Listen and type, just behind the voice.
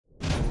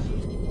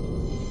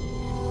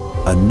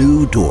A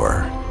new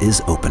door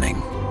is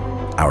opening.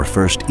 Our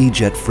first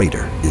E-Jet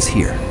freighter is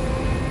here.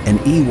 An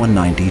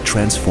E190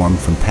 transformed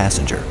from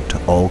passenger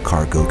to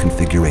all-cargo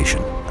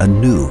configuration. A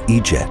new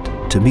E-Jet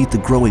to meet the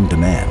growing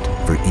demand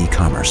for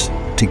e-commerce,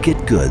 to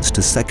get goods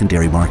to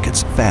secondary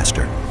markets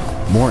faster,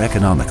 more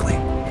economically,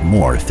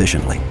 more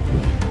efficiently.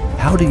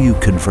 How do you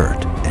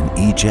convert an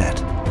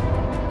E-Jet?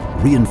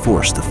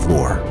 Reinforce the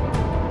floor.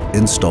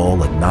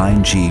 Install a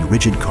 9G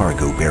rigid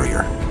cargo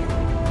barrier.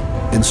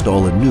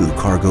 Install a new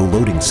cargo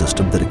loading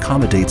system that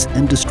accommodates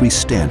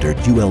industry-standard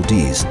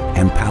ULDs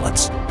and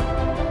pallets.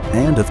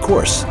 And of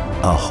course,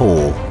 a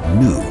whole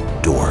new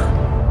door.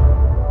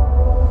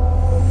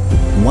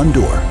 One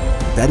door,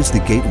 that is the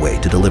gateway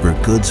to deliver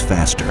goods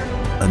faster.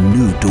 A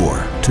new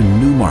door to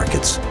new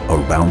markets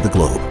around the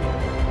globe.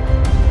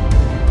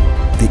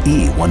 The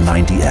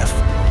E190F,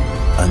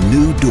 a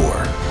new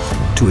door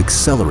to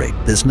accelerate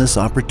business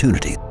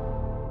opportunity.